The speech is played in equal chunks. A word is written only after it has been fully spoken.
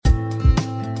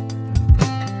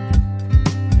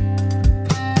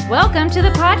Welcome to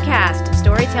the podcast,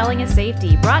 Storytelling and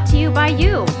Safety, brought to you by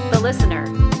you, the listener.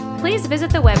 Please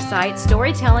visit the website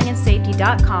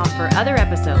storytellingandsafety.com for other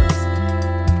episodes.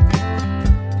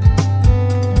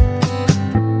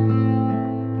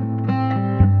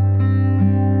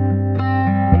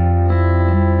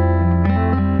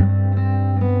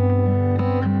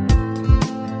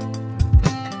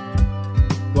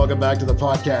 Welcome back to the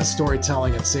podcast,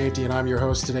 Storytelling and Safety, and I'm your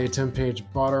host today, Tim Page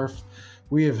Bottorff.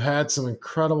 We have had some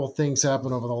incredible things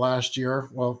happen over the last year,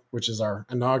 which is our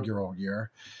inaugural year.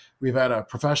 We've had a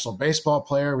professional baseball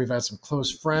player. We've had some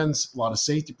close friends, a lot of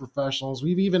safety professionals.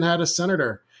 We've even had a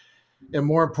senator. And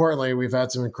more importantly, we've had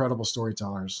some incredible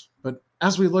storytellers. But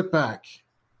as we look back,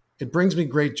 it brings me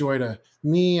great joy to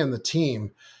me and the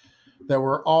team that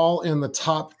we're all in the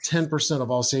top 10%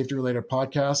 of all safety-related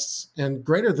podcasts and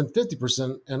greater than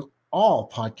 50% in all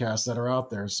podcasts that are out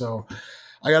there. So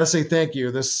I got to say thank you.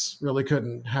 This really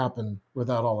couldn't happen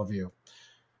without all of you.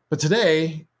 But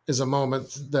today is a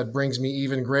moment that brings me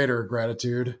even greater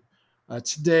gratitude.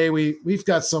 Today, we've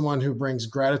got someone who brings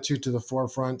gratitude to the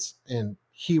forefront, and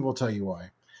he will tell you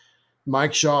why.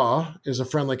 Mike Shaw is a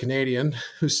friendly Canadian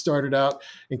who started out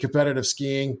in competitive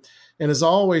skiing and has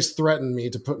always threatened me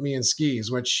to put me in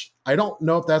skis, which I don't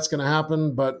know if that's going to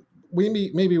happen, but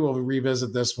maybe we'll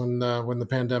revisit this when the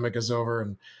pandemic is over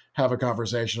and have a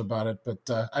conversation about it.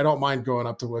 But I don't mind going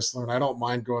up to Whistler, and I don't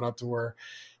mind going up to where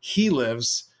he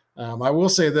lives. I will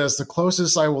say this, the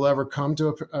closest I will ever come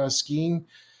to a skiing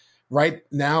right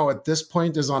now at this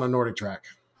point is on a Nordic track.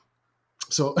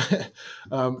 So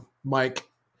Mike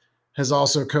has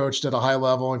also coached at a high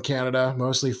level in Canada,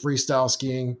 mostly freestyle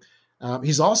skiing.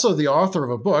 He's also the author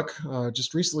of a book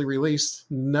just recently released,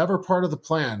 Never Part of the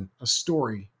Plan, a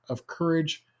story of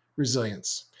courage,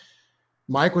 resilience.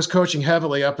 Mike was coaching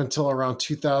heavily up until around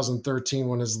 2013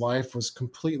 when his life was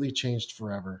completely changed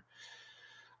forever.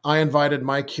 I invited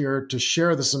Mike here to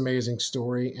share this amazing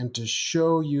story and to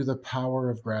show you the power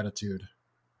of gratitude.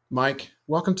 Mike,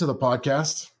 welcome to the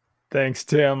podcast. Thanks,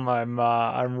 Tim.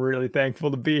 I'm really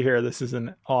thankful to be here. This is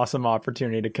an awesome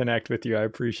opportunity to connect with you. I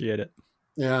appreciate it.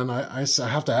 Yeah, and I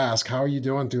have to ask, how are you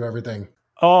doing through everything?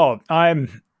 Oh,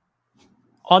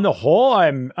 on the whole,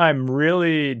 I'm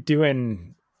really doing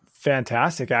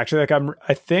fantastic, actually.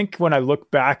 I think when I look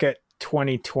back at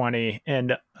 2020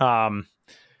 and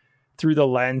through the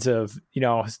lens of,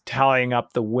 tallying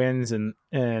up the wins and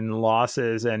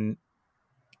losses, and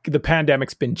the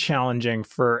pandemic's been challenging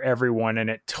for everyone, and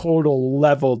it totally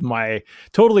leveled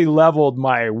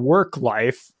my work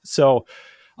life. So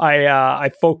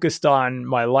I focused on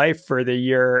my life for the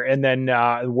year, and then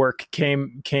work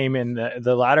came in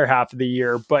the latter half of the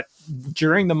year. But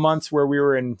during the months where we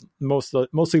were in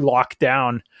mostly locked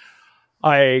down,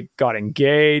 I got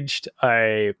engaged.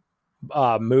 I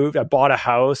moved. I bought a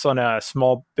house on a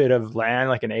small bit of land,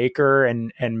 like an acre,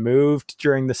 and moved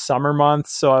during the summer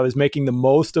months. So I was making the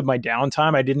most of my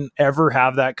downtime. I didn't ever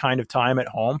have that kind of time at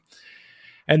home.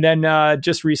 And then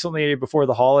just recently, before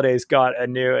the holidays, got a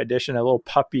new addition, a little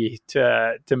puppy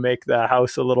to make the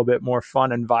house a little bit more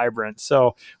fun and vibrant.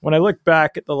 So when I look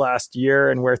back at the last year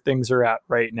and where things are at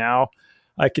right now,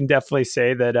 I can definitely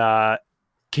say that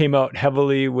came out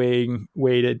heavily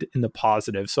weighted in the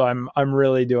positive. So I'm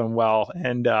really doing well.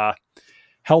 And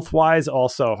health-wise,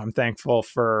 also, I'm thankful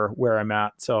for where I'm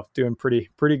at. So doing pretty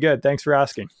good. Thanks for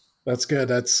asking. That's good.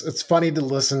 It's funny to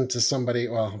listen to somebody.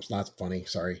 Well, it's not funny.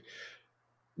 Sorry.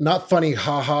 Not funny,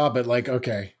 haha, but like,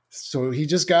 okay, so he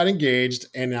just got engaged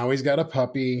and now he's got a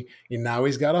puppy and now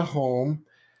he's got a home.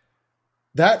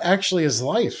 That actually is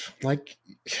life. Like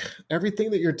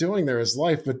everything that you're doing there is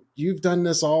life, but you've done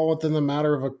this all within the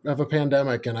matter of a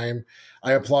pandemic. And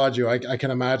I applaud you. I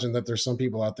can imagine that there's some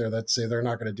people out there that say they're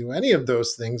not going to do any of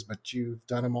those things, but you've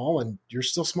done them all and you're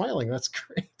still smiling. That's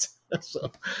great. So,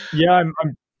 yeah, I'm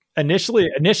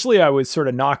Initially, I was sort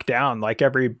of knocked down like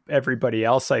everybody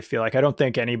else. I feel like I don't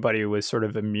think anybody was sort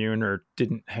of immune or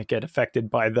didn't get affected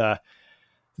by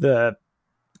the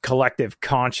collective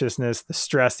consciousness, the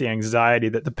stress, the anxiety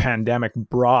that the pandemic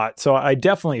brought. So I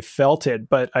definitely felt it,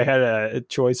 but I had a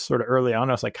choice sort of early on.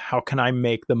 I was like, how can I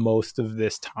make the most of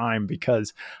this time?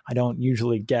 Because I don't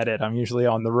usually get it. I'm usually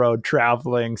on the road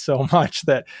traveling so much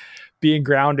that being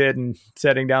grounded and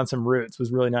setting down some roots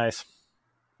was really nice.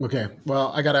 Okay.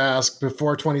 Well, I got to ask,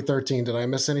 before 2013, did I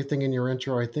miss anything in your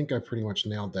intro? I think I pretty much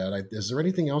nailed that. Is there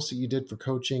anything else that you did for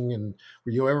coaching, and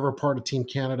were you ever a part of Team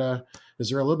Canada? Is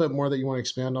there a little bit more that you want to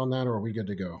expand on that, or are we good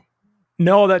to go?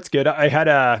 No, that's good. I had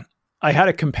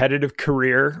a competitive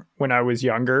career when I was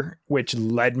younger, which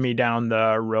led me down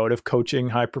the road of coaching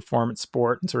high performance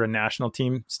sport and sort of national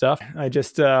team stuff. I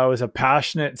just was a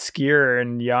passionate skier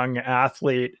and young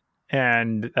athlete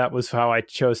and that was how I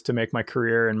chose to make my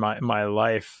career and my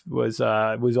life was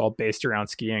all based around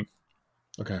skiing.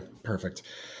 Okay, perfect.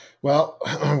 Well,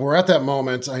 we're at that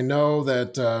moment. I know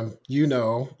that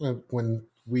when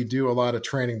we do a lot of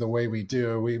training the way we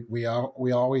do, we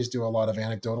always do a lot of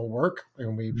anecdotal work,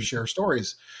 and we share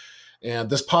stories. And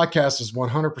this podcast is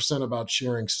 100% about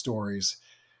sharing stories.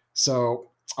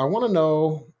 So I want to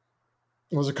know,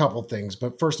 there's a couple of things,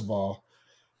 but first of all,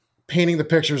 painting the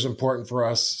picture is important for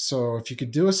us. So if you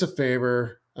could do us a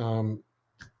favor,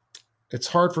 it's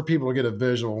hard for people to get a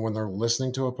visual when they're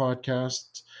listening to a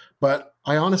podcast, but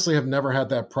I honestly have never had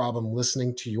that problem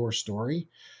listening to your story.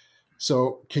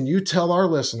 So can you tell our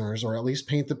listeners, or at least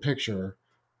paint the picture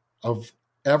of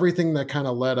everything that kind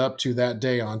of led up to that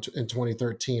day in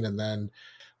 2013? And then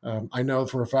I know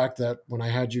for a fact that when I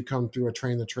had you come through a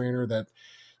Train the Trainer, that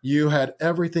you had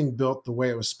everything built the way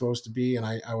it was supposed to be. And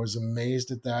I was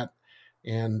amazed at that.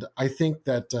 And I think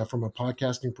that from a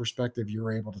podcasting perspective, you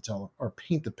were able to tell or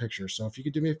paint the picture. So if you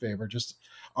could do me a favor, just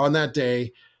on that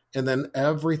day, and then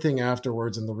everything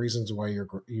afterwards, and the reasons why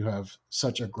you have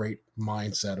such a great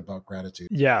mindset about gratitude.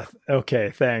 Yeah. Okay.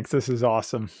 Thanks. This is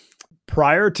awesome.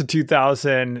 Prior to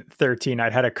 2013,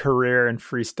 I'd had a career in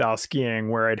freestyle skiing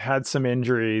where I'd had some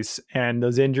injuries, and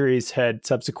those injuries had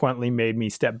subsequently made me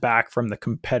step back from the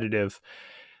competitor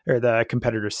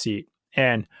seat.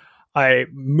 And I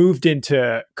moved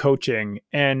into coaching,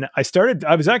 and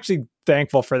I was actually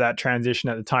thankful for that transition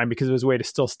at the time because it was a way to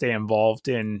still stay involved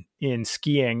in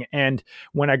skiing. And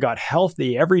when I got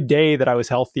healthy, every day that I was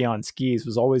healthy on skis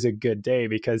was always a good day,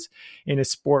 because in a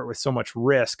sport with so much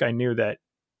risk, I knew that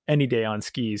any day on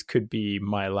skis could be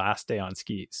my last day on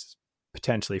skis,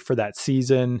 potentially for that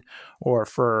season or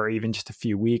for even just a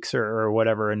few weeks or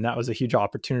whatever. And that was a huge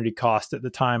opportunity cost at the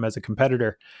time as a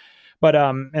competitor. But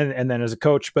and then as a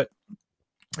coach. But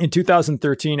in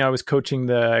 2013, I was coaching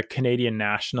the Canadian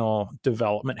National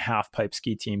Development Halfpipe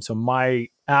ski team. So my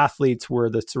athletes were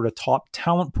the sort of top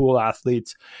talent pool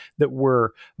athletes that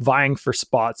were vying for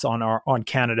spots on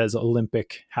Canada's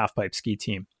Olympic halfpipe ski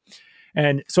team.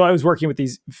 And so I was working with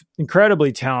these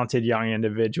incredibly talented young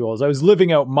individuals. I was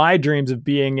living out my dreams of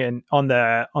being on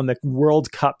the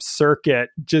World Cup circuit,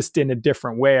 just in a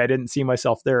different way. I didn't see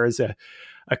myself there as a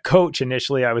coach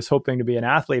initially. I was hoping to be an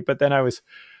athlete, but then I was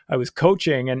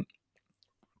coaching. And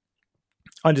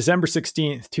on December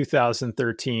 16th,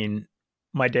 2013,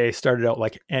 my day started out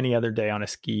like any other day on a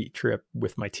ski trip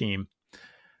with my team.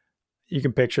 You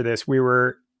can picture this. We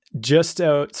were just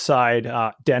outside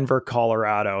Denver,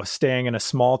 Colorado, staying in a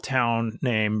small town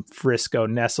named Frisco,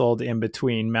 nestled in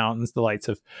between mountains, the likes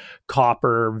of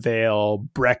Copper, Vale,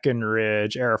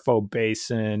 Breckenridge, Arafo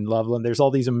Basin, Loveland. There's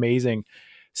all these amazing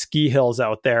ski hills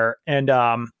out there. And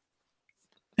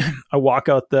I walk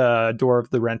out the door of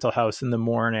the rental house in the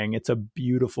morning. It's a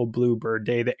beautiful bluebird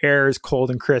day. The air is cold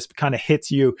and crisp, kind of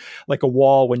hits you like a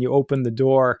wall when you open the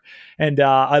door. And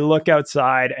I look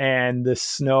outside, and the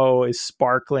snow is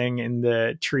sparkling in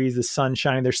the trees, the sun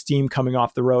shining, there's steam coming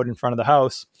off the road in front of the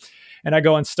house. And I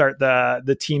go and start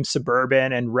the team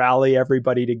Suburban and rally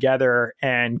everybody together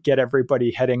and get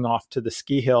everybody heading off to the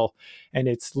ski hill. And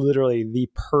it's literally the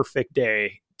perfect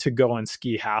day to go and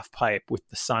ski half pipe with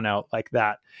the sun out like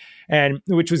that. And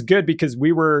which was good because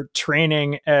we were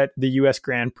training at the US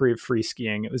Grand Prix of free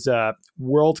skiing. It was a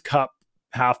World Cup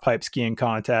half pipe skiing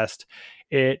contest.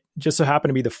 It just so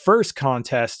happened to be the first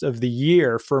contest of the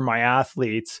year for my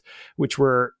athletes,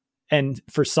 and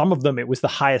for some of them, it was the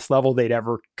highest level they'd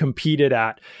ever competed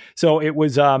at. So it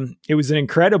was an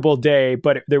incredible day,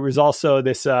 but there was also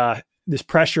this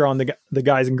pressure on the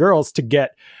guys and girls to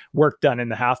get work done in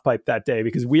the half pipe that day,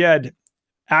 because we had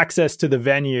access to the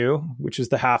venue, which was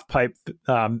the half pipe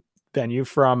venue,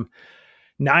 from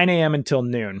 9 a.m. until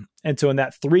noon. And so in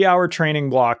that 3-hour training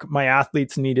block, my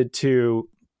athletes needed to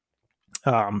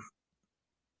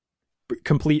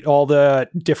complete all the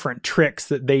different tricks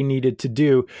that they needed to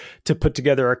do to put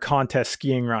together a contest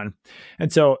skiing run.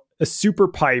 And so a super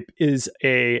pipe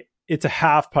it's a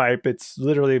half pipe. It's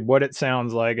literally what it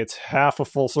sounds like. It's half a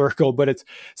full circle, but it's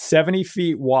 70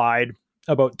 feet wide,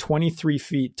 about 23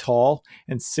 feet tall,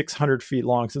 and 600 feet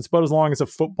long. So it's about as long as a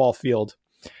football field.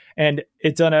 And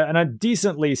it's on a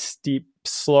decently steep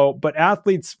slope, but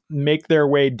athletes make their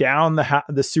way down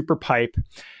the super pipe,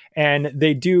 and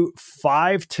they do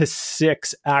 5 to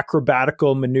 6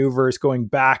 acrobatical maneuvers going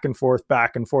back and forth,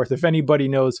 back and forth. If anybody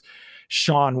knows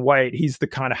Shaun White, he's the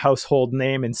kind of household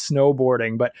name in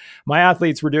snowboarding, but my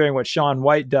athletes were doing what Shaun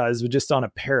White does, just on a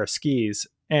pair of skis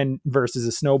and versus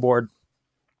a snowboard.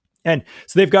 And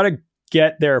so they've got to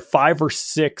get their 5 or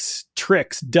 6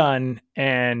 tricks done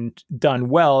and done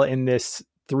well in this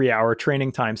 3-hour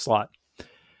training time slot.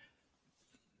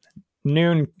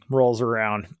 noon rolls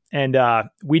around, and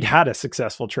we'd had a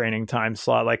successful training time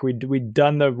slot. Like we'd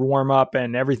done the warm up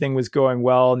and everything was going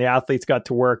well, and the athletes got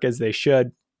to work as they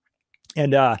should.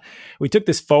 And we took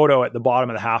this photo at the bottom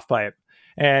of the half pipe,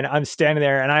 and I'm standing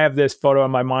there, and I have this photo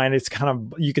in my mind. It's kind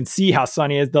of, you can see how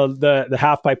sunny is the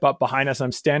half pipe up behind us.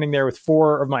 I'm standing there with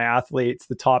 4 of my athletes,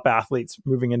 the top athletes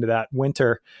moving into that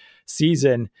winter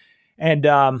season, and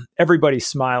everybody's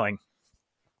smiling.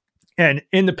 And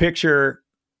in the picture,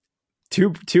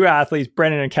 two athletes,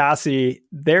 Brendan and Cassie,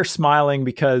 they're smiling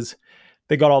because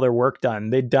they got all their work done.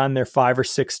 They'd done their 5 or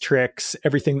 6 tricks,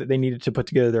 everything that they needed to put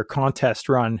together their contest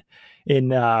run in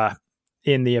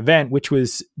the event, which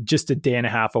was just a day and a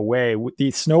half away.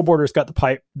 The snowboarders got the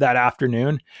pipe that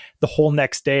afternoon, the whole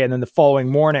next day, and then the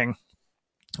following morning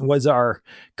was our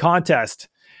contest.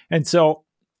 And so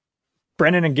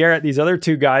Brendan and Garrett, these other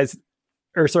 2 guys,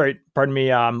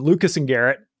 Lucas and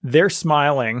Garrett, they're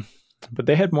smiling, but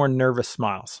they had more nervous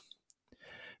smiles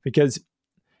because it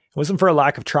wasn't for a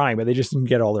lack of trying, but they just didn't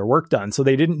get all their work done. So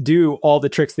they didn't do all the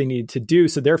tricks they needed to do.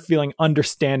 So they're feeling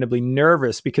understandably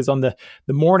nervous because on the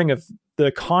morning of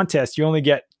the contest, you only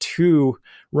get 2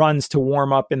 runs to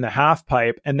warm up in the half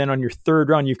pipe. And then on your 3rd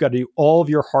run, you've got to do all of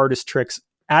your hardest tricks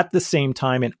at the same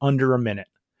time in under a minute.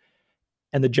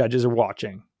 And the judges are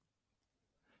watching.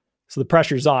 So the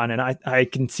pressure's on, and I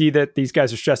can see that these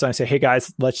guys are stressed. And I say, hey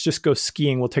guys, let's just go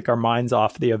skiing. We'll take our minds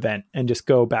off the event and just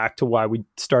go back to why we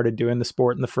started doing the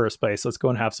sport in the first place. Let's go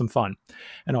and have some fun,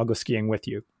 and I'll go skiing with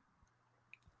you.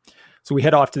 So we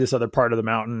head off to this other part of the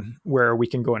mountain where we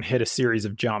can go and hit a series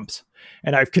of jumps.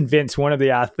 And I've convinced one of the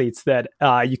athletes that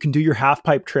you can do your half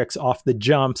pipe tricks off the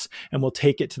jumps, and we'll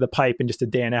take it to the pipe in just a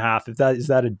day and a half. Is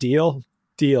that a deal?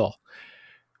 Deal.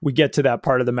 We get to that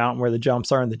part of the mountain where the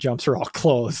jumps are, and the jumps are all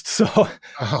closed. So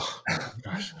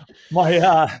gosh.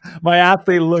 my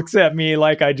athlete looks at me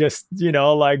like I just,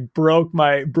 broke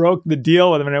the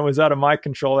deal with him, and it was out of my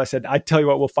control. I said, I tell you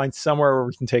what, we'll find somewhere where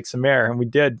we can take some air. And we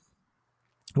did.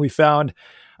 We found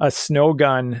a snow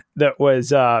gun that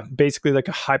was basically like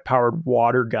a high powered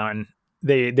water gun.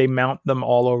 They mount them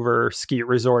all over ski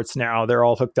resorts now. They're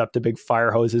all hooked up to big fire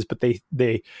hoses, but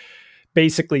they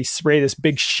basically spray this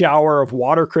big shower of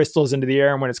water crystals into the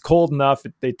air. And when it's cold enough,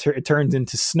 it turns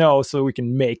into snow so we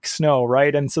can make snow,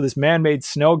 right? And so this man-made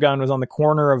snow gun was on the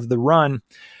corner of the run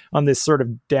on this sort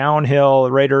of downhill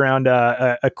right around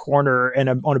a corner, and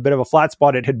on a bit of a flat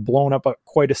spot, it had blown up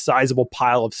quite a sizable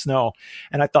pile of snow.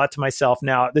 And I thought to myself,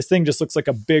 now this thing just looks like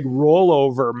a big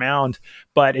rollover mound,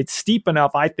 but it's steep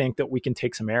enough, I think, that we can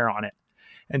take some air on it.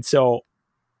 And so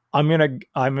I'm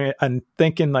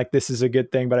thinking like this is a good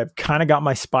thing, but I've kind of got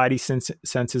my spidey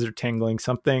senses are tingling.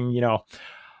 Something,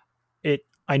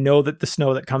 I know that the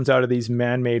snow that comes out of these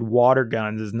man-made water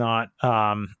guns is not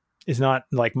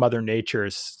like Mother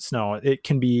Nature's snow. It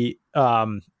can be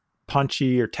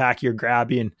punchy or tacky or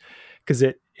grabby, and because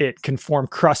it can form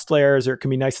crust layers, or it can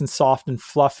be nice and soft and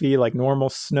fluffy like normal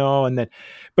snow.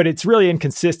 But it's really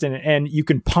inconsistent, and you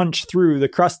can punch through the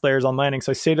crust layers on landing.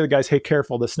 So I say to the guys, hey,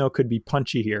 careful, the snow could be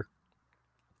punchy here.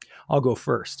 I'll go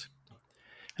first.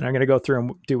 And I'm going to go through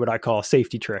and do what I call a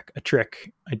safety trick, a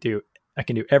trick I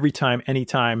can do every time,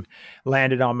 anytime,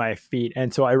 landed on my feet.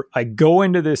 And so I go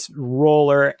into this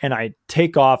roller and I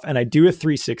take off, and I do a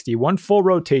 360, one full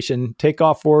rotation, take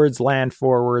off forwards, land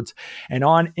forwards, and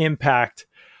on impact,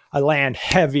 I land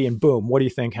heavy, and boom, what do you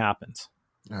think happens?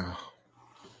 Oh.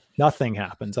 Nothing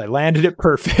happens. I landed it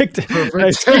perfect. This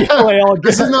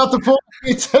is not the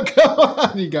point. Come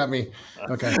on. You got me.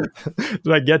 Okay.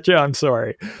 Did I get you? I'm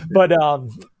sorry. But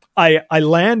I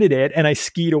landed it, and I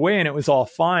skied away, and it was all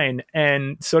fine.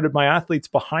 And so did my athletes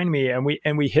behind me. And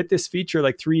we hit this feature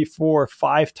like 3, 4,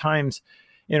 5 times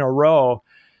in a row.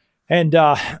 And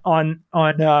on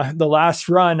the last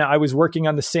run, I was working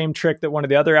on the same trick that one of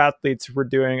the other athletes were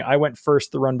doing. I went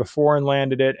first the run before and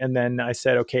landed it. And then I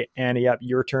said, okay, Annie, up,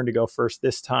 your turn to go first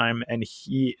this time. And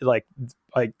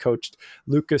I coached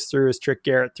Lucas through his trick,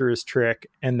 Garrett through his trick.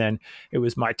 And then it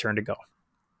was my turn to go.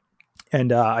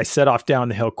 And I set off down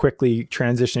the hill quickly,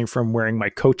 transitioning from wearing my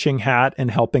coaching hat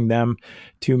and helping them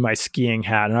to my skiing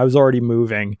hat. And I was already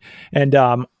moving. And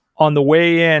on the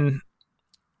way in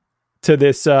to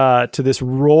this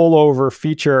rollover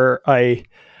feature, I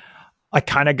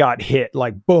kind of got hit,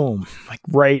 like boom, like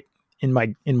right in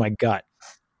my gut.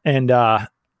 And I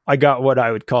got what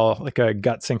I would call like a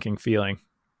gut sinking feeling.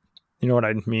 You know what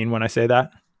I mean when I say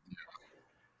that?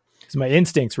 Because my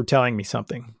instincts were telling me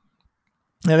something.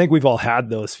 I think we've all had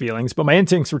those feelings, but my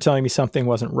instincts were telling me something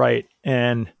wasn't right.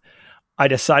 And I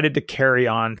decided to carry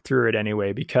on through it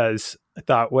anyway, because I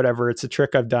thought, whatever, it's a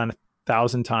trick I've done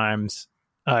 1,000 times.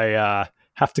 I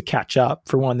have to catch up.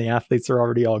 For one, the athletes are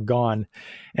already all gone,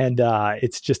 and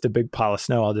it's just a big pile of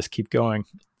snow. I'll just keep going.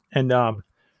 And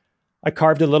I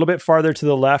carved a little bit farther to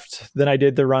the left than I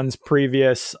did the runs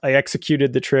previous. I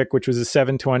executed the trick, which was a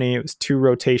 720. It was 2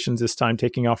 rotations this time,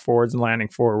 taking off forwards and landing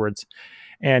forwards.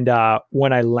 And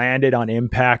when I landed on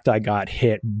impact, I got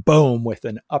hit, boom, with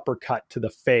an uppercut to the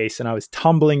face. And I was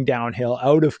tumbling downhill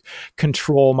out of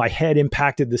control. My head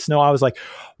impacted the snow. I was like,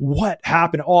 what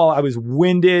happened? Oh, I was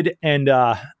winded. And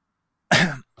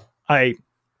I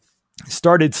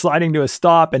started sliding to a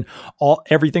stop, and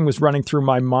everything was running through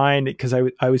my mind because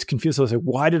I was confused. I was like,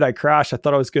 why did I crash? I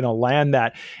thought I was going to land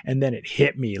that. And then it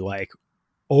hit me like,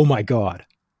 oh my God,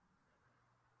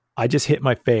 I just hit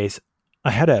my face.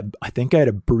 I think I had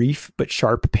a brief but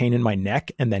sharp pain in my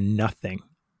neck, and then nothing.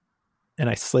 And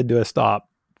I slid to a stop,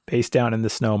 face down in the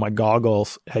snow. My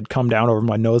goggles had come down over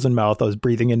my nose and mouth. I was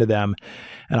breathing into them,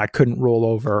 and I couldn't roll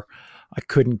over. I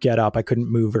couldn't get up. I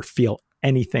couldn't move or feel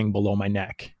anything below my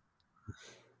neck.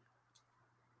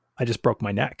 I just broke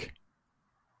my neck.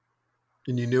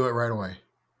 And you knew it right away.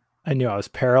 I knew I was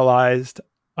paralyzed.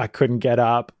 I couldn't get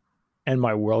up, and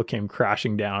my world came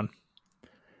crashing down.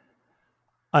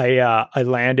 I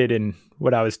landed in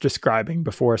what I was describing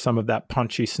before, some of that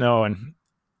punchy snow, and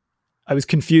I was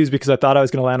confused because I thought I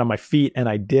was going to land on my feet, and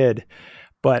I did,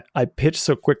 but I pitched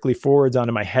so quickly forwards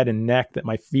onto my head and neck that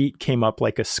my feet came up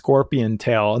like a scorpion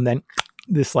tail, and then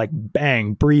this like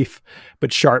bang, brief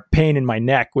but sharp pain in my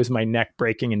neck was my neck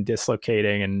breaking and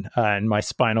dislocating, and my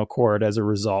spinal cord as a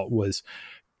result was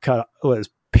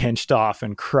pinched off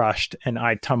and crushed, and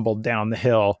I tumbled down the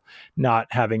hill, not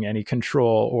having any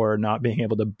control or not being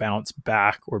able to bounce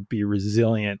back or be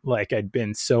resilient like I'd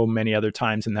been so many other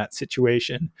times in that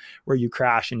situation where you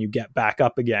crash and you get back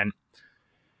up again.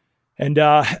 And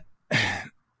that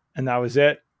was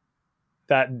it.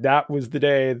 That was the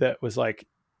day that was like,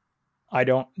 I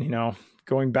don't,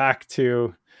 going back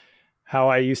to how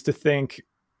I used to think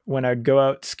when I'd go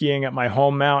out skiing at my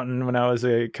home mountain when I was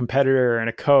a competitor and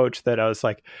a coach, that I was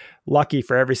like lucky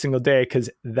for every single day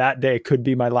because that day could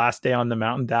be my last day on the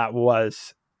mountain. That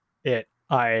was it.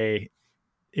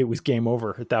 It was game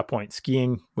over at that point.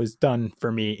 Skiing was done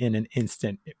for me in an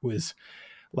instant. It was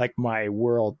like my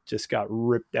world just got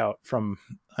ripped out from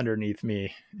underneath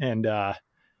me. And all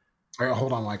right,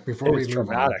 hold on, Mike, before we move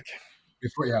on.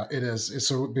 It is.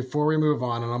 So before we move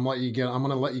on, and I'm going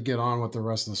to let you get on with the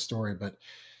rest of the story, but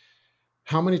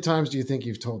how many times do you think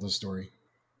you've told this story?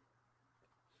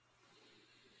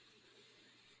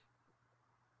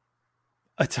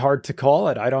 It's hard to call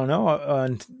it. I don't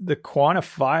know. The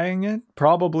quantifying it,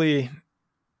 probably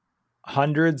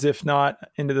hundreds, if not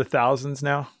into the thousands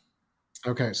now.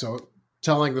 Okay. So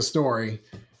telling the story,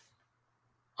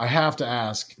 I have to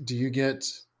ask,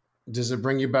 does it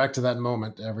bring you back to that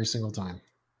moment every single time?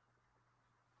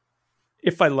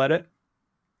 If I let it.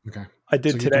 Okay. I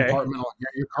did today.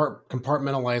 You're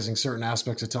compartmentalizing certain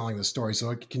aspects of telling the story.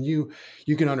 So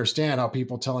you can understand how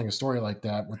people telling a story like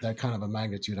that with that kind of a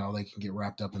magnitude, how they can get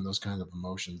wrapped up in those kinds of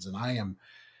emotions. And I am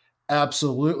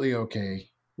absolutely okay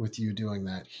with you doing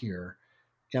that here.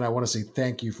 And I want to say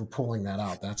thank you for pulling that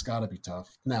out. That's got to be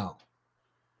tough. Now,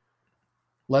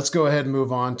 let's go ahead and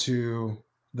move on to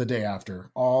the day after,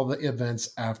 all the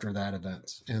events after that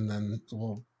event. And then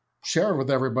we'll share with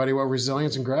everybody what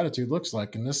resilience and gratitude looks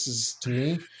like. And this is, to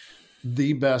me,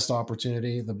 the best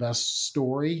opportunity, the best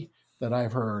story that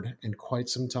I've heard in quite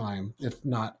some time, if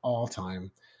not all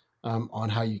time, on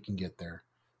how you can get there.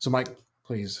 So Mike,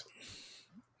 please.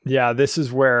 Yeah, this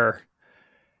is where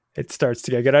it starts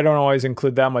to get good. I don't always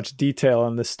include that much detail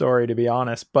in the story, to be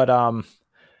honest, but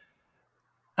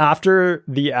after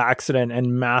the accident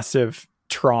and massive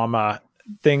trauma,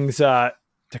 things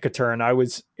took a turn. I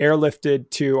was airlifted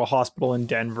to a hospital in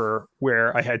Denver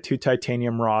where I had 2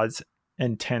 titanium rods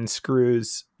and 10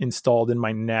 screws installed in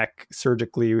my neck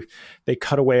surgically. They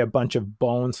cut away a bunch of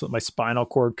bones so that my spinal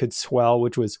cord could swell,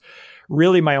 which was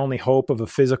really my only hope of a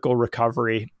physical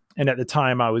recovery. And at the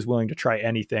time I was willing to try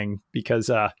anything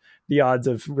because the odds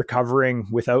of recovering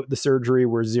without the surgery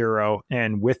were 0.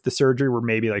 And with the surgery were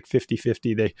maybe like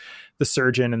 50-50. The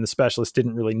surgeon and the specialist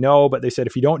didn't really know, but they said,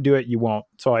 if you don't do it, you won't.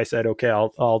 So I said, okay,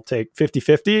 I'll take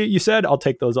 50-50. You said, I'll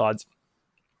take those odds.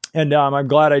 And I'm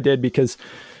glad I did, because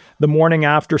the morning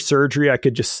after surgery, I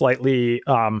could just slightly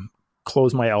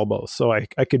close my elbows. So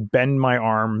I could bend my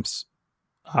arms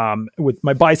with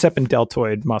my bicep and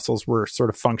deltoid muscles were sort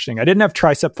of functioning. I didn't have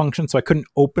tricep function, so I couldn't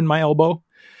open my elbow.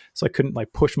 So I couldn't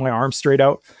like push my arm straight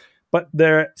out, but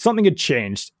something had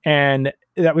changed, and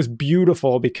that was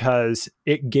beautiful because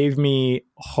it gave me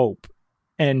hope,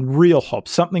 and real hope,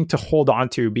 something to hold on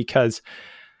to, because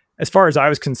as far as I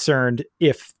was concerned,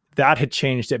 if that had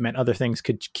changed, it meant other things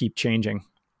could keep changing.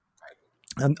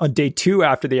 And on day 2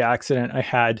 after the accident, I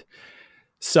had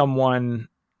someone,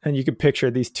 and you could picture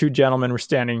these 2 gentlemen were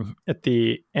standing at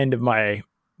the end of my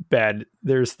bed.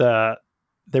 They're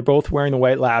both wearing the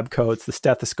white lab coats, the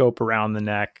stethoscope around the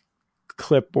neck,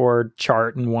 clipboard,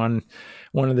 chart in one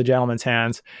of the gentleman's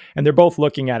hands, and they're both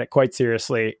looking at it quite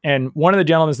seriously. And one of the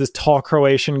gentlemen is this tall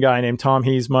Croatian guy named Tom.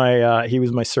 He was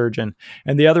my surgeon,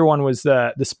 and the other one was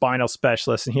the spinal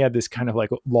specialist, and he had this kind of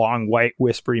like long white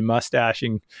whispery mustache,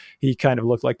 and he kind of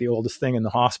looked like the oldest thing in the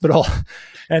hospital,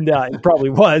 and it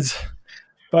probably was.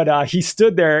 But he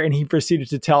stood there and he proceeded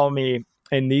to tell me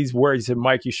in these words, he said,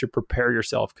 "Mike, you should prepare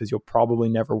yourself because you'll probably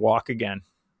never walk again."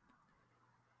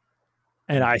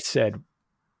 And I said,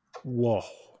 "Whoa,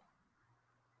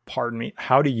 pardon me.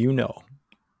 How do you know?"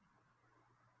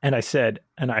 And I said,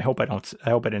 and I hope I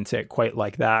didn't say it quite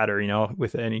like that, or,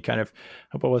 with any kind of, I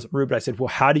hope I wasn't rude, but I said, "Well,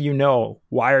 how do you know?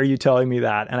 Why are you telling me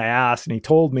that?" And I asked, and he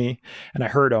told me, and I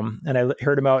heard him, and I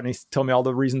heard him out, and he told me all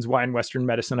the reasons why in Western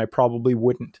medicine I probably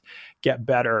wouldn't get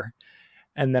better.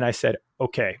 And then I said,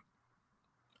 "Okay,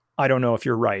 I don't know if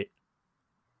you're right,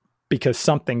 because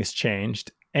something's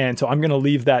changed. And so I'm going to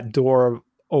leave that door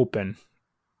open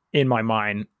in my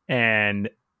mind, and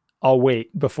I'll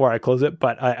wait before I close it.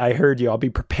 But I heard you. I'll be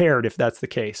prepared if that's the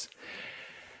case."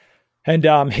 And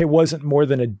it wasn't more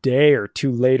than a day or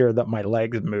 2 later that my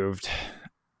legs moved.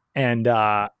 And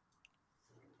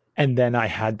then I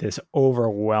had this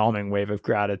overwhelming wave of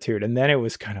gratitude. And then it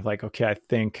was kind of like, okay, I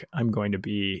think I'm going to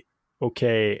be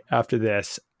okay after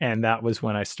this. And that was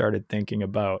when I started thinking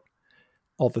about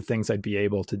all the things I'd be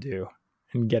able to do,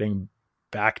 and getting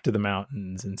back to the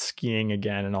mountains and skiing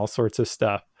again and all sorts of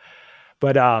stuff.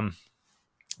 But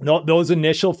those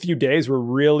initial few days were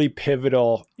really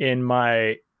pivotal in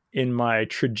my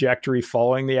trajectory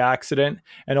following the accident.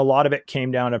 And a lot of it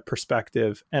came down to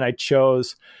perspective. And I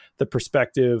chose the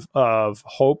perspective of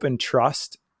hope and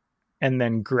trust, and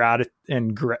then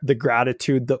the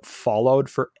gratitude that followed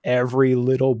for every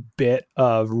little bit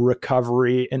of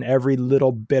recovery and every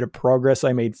little bit of progress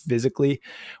I made physically,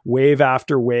 wave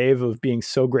after wave of being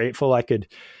so grateful I could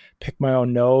pick my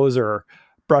own nose or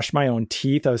brush my own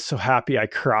teeth. I was so happy I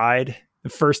cried. The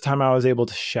first time I was able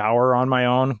to shower on my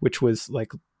own, which was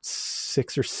like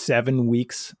 6 or 7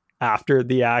 weeks after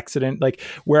the accident, like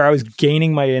where I was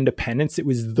gaining my independence, it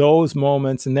was those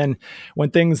moments. And then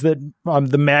when things that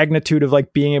the magnitude of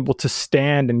like being able to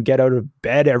stand and get out of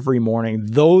bed every morning,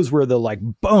 those were the like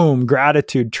boom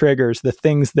gratitude triggers, the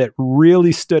things that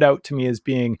really stood out to me as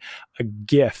being a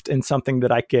gift and something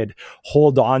that I could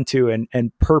hold on to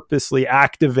and purposely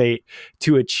activate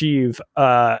to achieve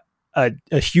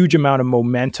a huge amount of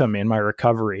momentum in my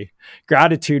recovery.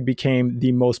 Gratitude became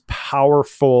the most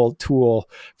powerful tool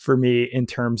for me in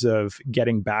terms of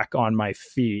getting back on my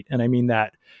feet. And I mean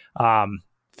that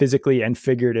physically and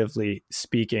figuratively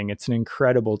speaking. It's an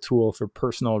incredible tool for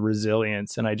personal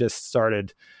resilience. And I just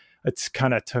started, it's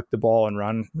kind of took the ball and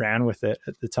ran with it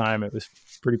at the time. It was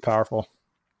pretty powerful.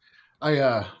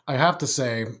 I have to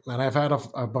say, and I've had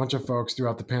a bunch of folks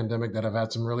throughout the pandemic that have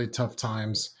had some really tough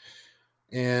times.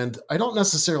 And I don't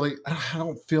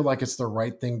feel like it's the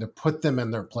right thing to put them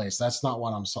in their place. That's not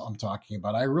what I'm talking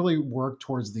about. I really work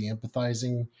towards the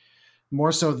empathizing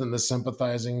more so than the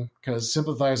sympathizing, because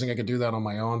sympathizing, I could do that on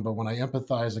my own. But when I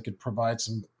empathize, I could provide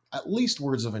some, at least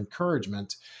words of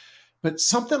encouragement. But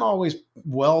something always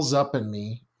wells up in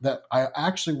me that I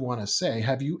actually want to say,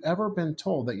 have you ever been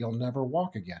told that you'll never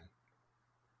walk again?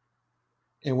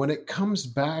 And when it comes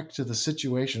back to the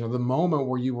situation or the moment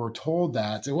where you were told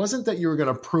that, it wasn't that you were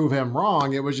going to prove him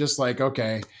wrong. It was just like,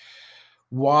 okay,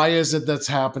 why is it that's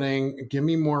happening? Give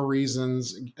me more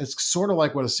reasons. It's sort of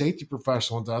like what a safety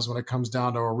professional does when it comes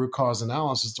down to a root cause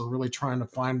analysis. They're really trying to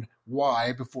find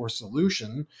why before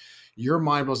solution. Your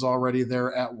mind was already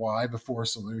there at why before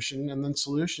solution. And then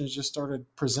solutions just started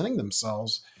presenting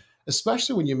themselves,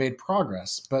 especially when you made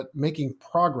progress. But making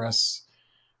progress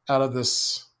out of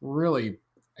this really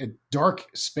a dark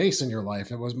space in your life,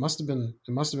 it must have been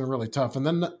really tough. And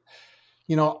then,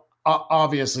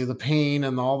 obviously the pain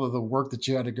and all of the work that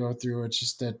you had to go through, it's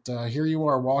just that here you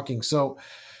are walking. So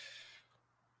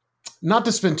not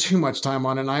to spend too much time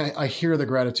on it, and I hear the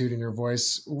gratitude in your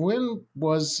voice.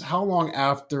 How long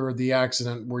after the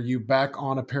accident were you back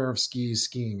on a pair of skis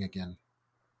skiing again?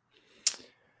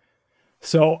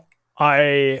 So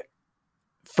I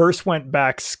first went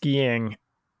back skiing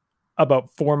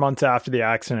about 4 months after the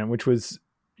accident, which was,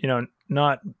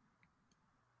 not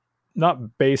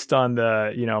based on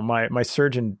the, my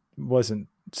surgeon wasn't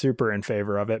super in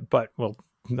favor of it, but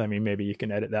I mean, maybe you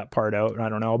can edit that part out. I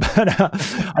don't know, but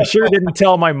I sure didn't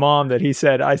tell my mom that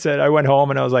I went home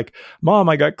and I was like, Mom,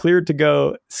 I got cleared to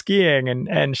go skiing.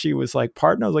 And she was like,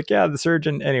 pardon? I was like, yeah, the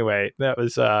surgeon. Anyway, that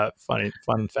was a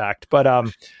fun fact, but,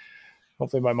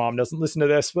 hopefully my mom doesn't listen to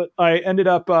this, but I ended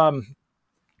up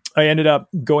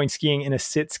going skiing in a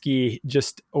sit ski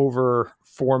just over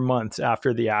 4 months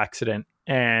after the accident.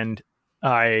 And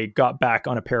I got back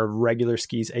on a pair of regular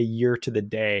skis a year to the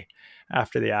day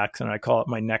after the accident. I call it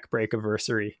my neck break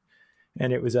anniversary.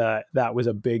 And that was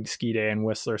a big ski day in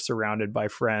Whistler, surrounded by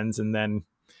friends. And then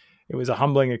it was a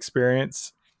humbling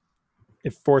experience.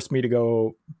 It forced me to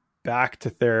go back to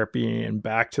therapy and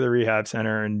back to the rehab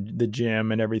center and the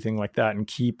gym and everything like that, and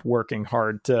keep working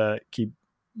hard to keep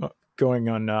going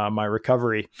on my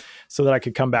recovery so that I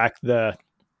could come back the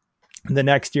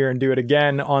next year and do it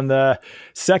again on the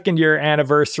 2nd year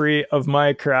anniversary of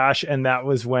my crash. And that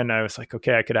was when I was like,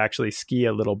 okay, I could actually ski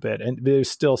a little bit. And it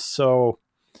was still so,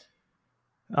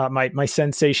 my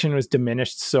sensation was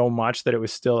diminished so much that it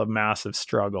was still a massive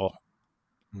struggle.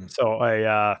 So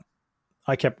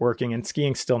I kept working, and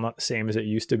skiing's still not the same as it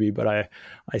used to be, but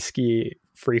I ski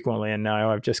frequently. And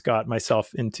now I've just got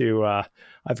myself into,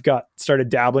 started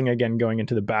dabbling again, going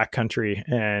into the backcountry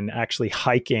and actually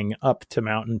hiking up to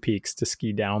mountain peaks to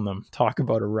ski down them. Talk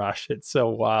about a rush. It's so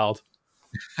wild.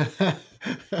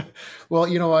 Well,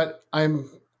 you know what? I'm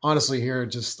honestly here.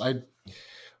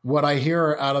 What I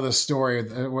hear out of the story,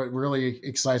 what really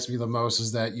excites me the most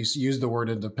is that you use the word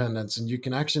independence, and you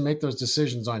can actually make those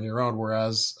decisions on your own,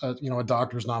 whereas, a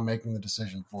doctor's not making the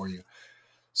decision for you.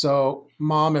 So,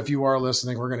 Mom, if you are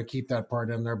listening, we're going to keep that part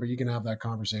in there, but you can have that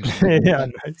conversation. Yeah,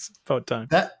 it's about time.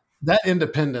 That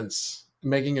independence,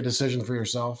 making a decision for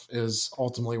yourself, is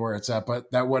ultimately where it's at. But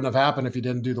that wouldn't have happened if you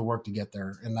didn't do the work to get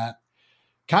there. And that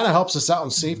kind of helps us out in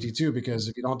safety too, because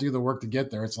if you don't do the work to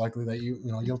get there, it's likely that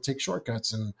you'll take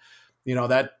shortcuts, and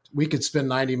that we could spend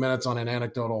 90 minutes on an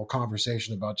anecdotal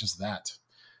conversation about just that.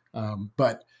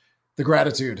 But the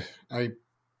gratitude, I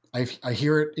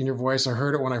hear it in your voice. I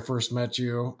heard it when I first met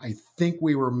you. I think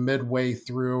we were midway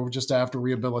through, just after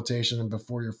rehabilitation and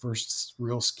before your first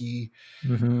real ski.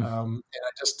 Mm-hmm. And I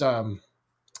just,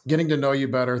 getting to know you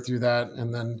better through that.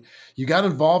 And then you got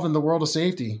involved in the world of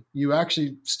safety. You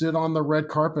actually stood on the red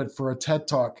carpet for a TED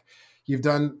Talk. You've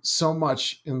done so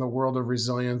much in the world of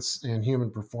resilience and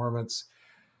human performance.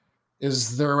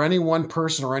 Is there any one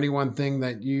person or any one thing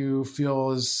that you feel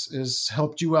is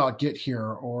helped you out get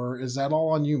here, or is that all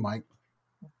on you, Mike?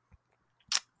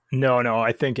 No,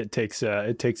 I think it takes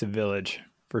a village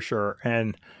for sure.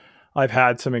 And I've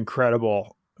had some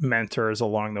incredible mentors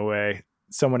along the way.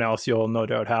 Someone else you'll no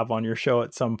doubt have on your show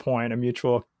at some point, a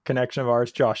mutual connection of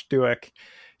ours, Josh Dueck.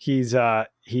 He's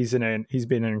been an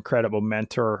incredible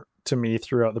mentor to me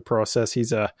throughout the process.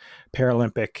 He's a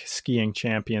Paralympic skiing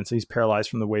champion, so he's paralyzed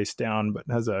from the waist down, but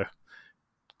has a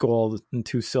gold and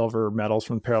 2 silver medals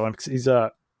from the Paralympics.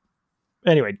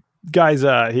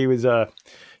 He was a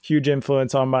huge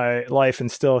influence on my life and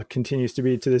still continues to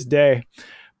be to this day.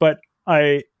 But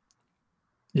I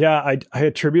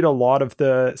attribute a lot of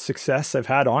the success I've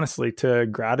had, honestly, to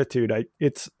gratitude.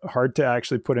 It's hard to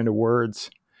actually put into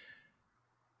words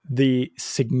the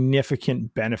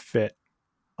significant benefit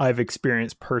I've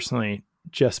experienced personally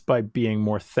just by being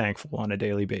more thankful on a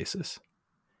daily basis.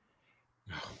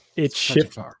 It's so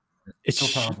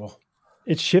powerful.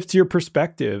 It shifts your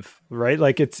perspective, right?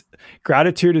 Like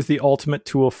gratitude is the ultimate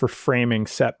tool for framing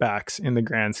setbacks in the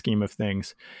grand scheme of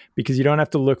things, because you don't have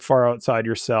to look far outside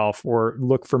yourself or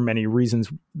look for many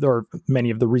reasons, or many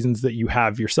of the reasons that you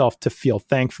have yourself to feel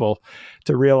thankful,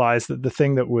 to realize that the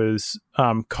thing that was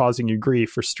causing you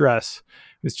grief or stress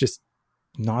is just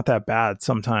not that bad.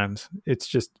 Sometimes it's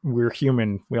just, we're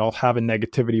human. We all have a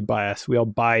negativity bias. We all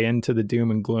buy into the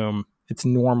doom and gloom. It's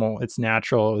normal. It's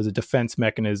natural. It was a defense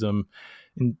mechanism.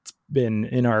 It's been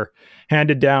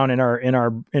handed down in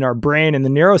our brain and the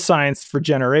neuroscience for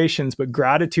generations, but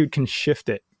gratitude can shift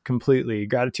it completely.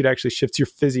 Gratitude actually shifts your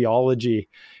physiology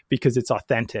because it's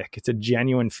authentic. It's a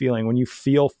genuine feeling. When you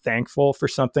feel thankful for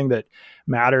something that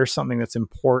matters, something that's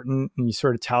important, and you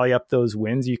sort of tally up those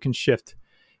wins, you can shift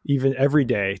even every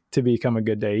day to become a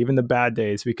good day, even the bad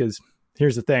days. Because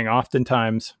here's the thing,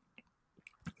 oftentimes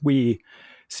we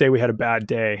say we had a bad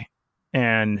day,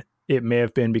 and it may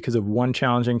have been because of one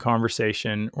challenging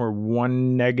conversation or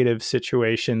one negative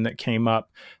situation that came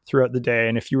up throughout the day.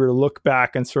 And if you were to look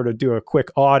back and sort of do a quick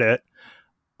audit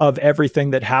of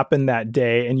everything that happened that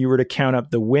day, and you were to count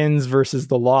up the wins versus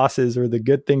the losses, or the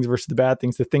good things versus the bad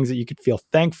things, the things that you could feel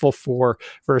thankful for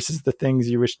versus the things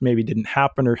you wished maybe didn't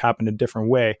happen or happened a different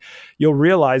way, you'll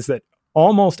realize that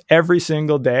almost every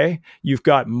single day you've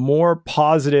got more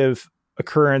positive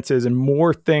occurrences and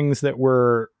more things that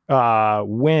were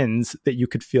wins that you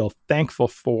could feel thankful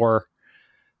for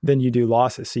than you do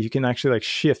losses. So you can actually like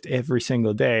shift every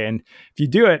single day. And if you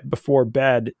do it before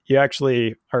bed, you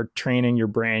actually are training your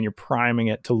brain, you're priming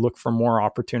it to look for more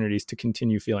opportunities to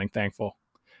continue feeling thankful.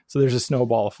 So there's a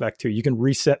snowball effect too. You can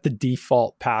reset the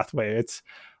default pathway.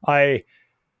 I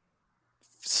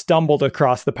stumbled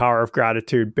across the power of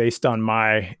gratitude based on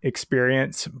my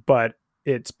experience, but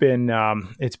it's been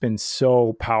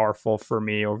so powerful for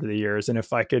me over the years. And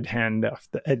if I could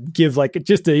give like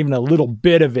just even a little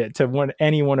bit of it to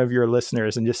any one of your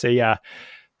listeners and just say,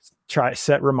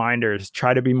 set reminders,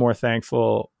 try to be more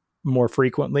thankful more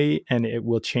frequently, and it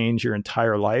will change your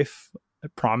entire life. I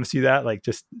promise you that. Like,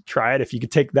 just try it. If you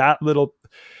could take that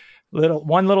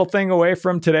one little thing away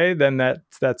from today, then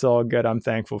that's all good. I'm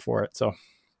thankful for it. So.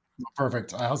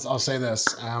 Perfect. I'll say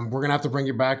this. We're going to have to bring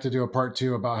you back to do a part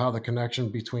 2 about how the connection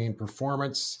between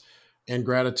performance and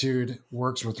gratitude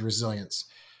works with resilience.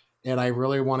 And I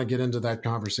really want to get into that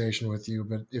conversation with you,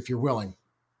 but if you're willing.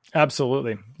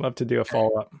 Absolutely. Love to do a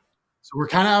follow-up. So we're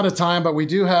kind of out of time, but we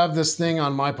do have this thing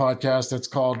on my podcast that's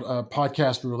called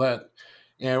Podcast Roulette.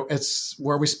 And it's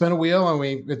where we spin a wheel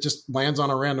and it just lands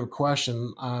on a random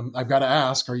question. I've got to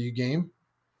ask, are you game?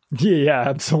 Yeah,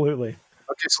 absolutely.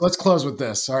 Okay, so let's close with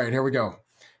this. All right, here we go.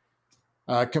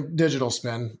 Digital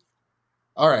spin.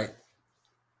 All right.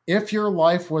 If your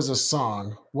life was a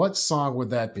song, what song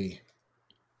would that be?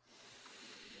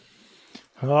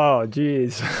 Oh,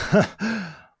 geez.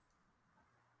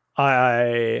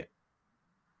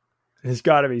 It's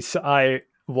got to be,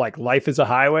 like Life is a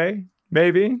Highway,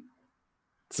 maybe?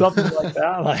 Something like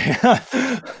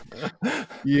that.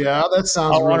 Yeah, that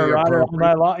sounds really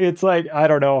appropriate. It's like, I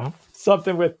don't know.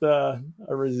 Something with a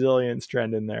resilience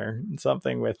trend in there, and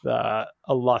something with a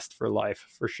lust for life,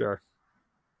 for sure.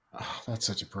 Oh, that's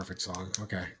such a perfect song.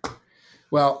 Okay.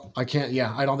 Well, I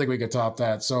don't think we could top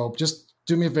that. So just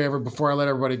do me a favor before I let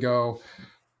everybody go.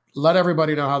 Let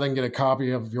everybody know how they can get a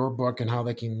copy of your book and how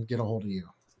they can get a hold of you.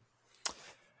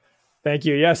 Like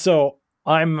you. Yeah. So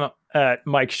I'm at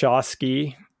Mike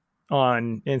Shawski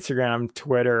on Instagram,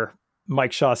 Twitter.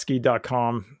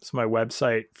 MikeShawski.com is my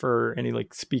website for any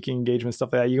like speaking engagement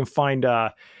stuff like that. You can find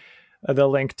the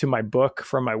link to my book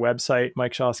from my website,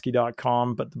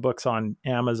 MikeShawski.com, but the book's on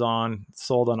Amazon,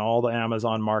 sold on all the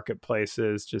Amazon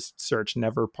marketplaces. Just search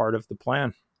Never Part of the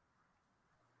Plan.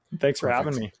 Thanks for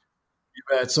having me.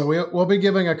 You bet. So we'll be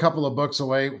giving a couple of books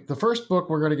away. The first book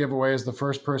we're going to give away is the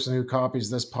first person who copies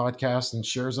this podcast and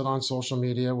shares it on social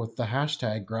media with the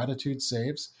hashtag Gratitude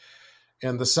Saves.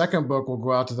 And the second book will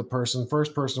go out to the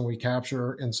first person we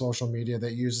capture in social media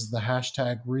that uses the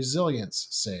hashtag Resilience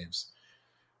Saves.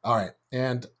 All right.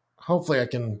 And hopefully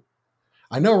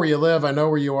I know where you live. I know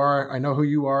where you are. I know who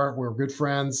you are. We're good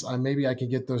friends. Maybe I can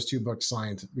get those 2 books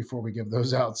signed before we give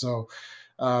those out. So,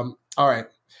 all right.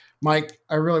 Mike,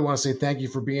 I really want to say thank you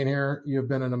for being here. You've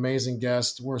been an amazing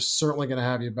guest. We're certainly going to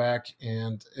have you back.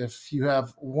 And if you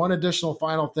have one additional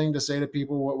final thing to say to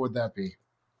people, what would that be?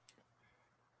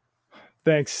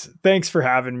 Thanks for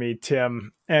having me,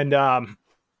 Tim. And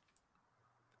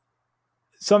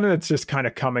something that's just kind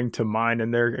of coming to mind,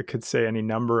 and there I could say any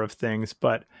number of things,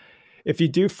 but if you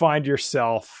do find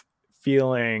yourself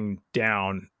feeling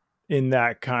down in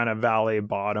that kind of valley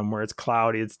bottom where it's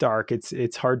cloudy, it's dark,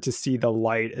 it's hard to see the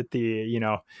light at the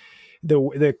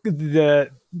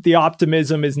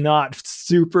optimism is not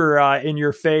super in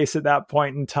your face at that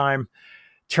point in time.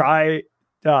 Try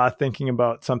thinking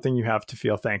about something you have to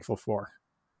feel thankful for.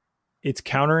 It's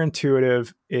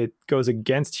counterintuitive. It goes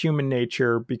against human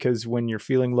nature because when you're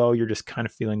feeling low, you're just kind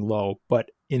of feeling low.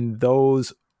 But in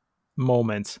those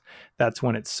moments, that's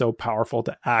when it's so powerful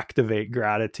to activate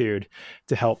gratitude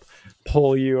to help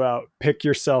pull you out, pick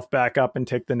yourself back up and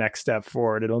take the next step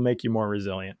forward. It'll make you more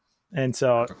resilient. And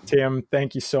so, Tim,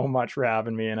 thank you so much for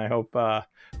having me. And I hope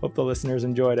the listeners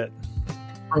enjoyed it.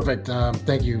 Perfect.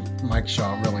 Thank you, Mike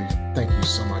Shaw. Really, thank you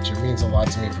so much. It means a lot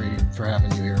to me for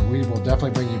having you here. We will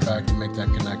definitely bring you back to make that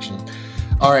connection.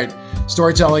 All right.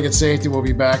 Storytelling and Safety will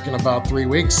be back in about 3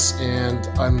 weeks, and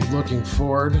I'm looking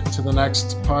forward to the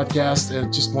next podcast.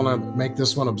 I just want to make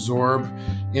this one absorb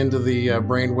into the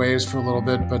brain waves for a little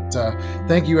bit. But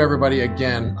thank you, everybody,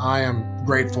 again. I am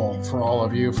grateful for all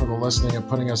of you for the listening and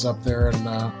putting us up there in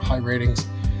high ratings.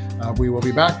 We will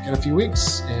be back in a few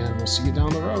weeks, and we'll see you down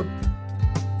the road.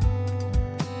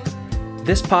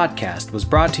 This podcast was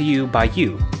brought to you by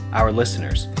you, our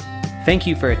listeners. Thank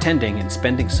you for attending and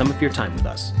spending some of your time with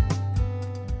us.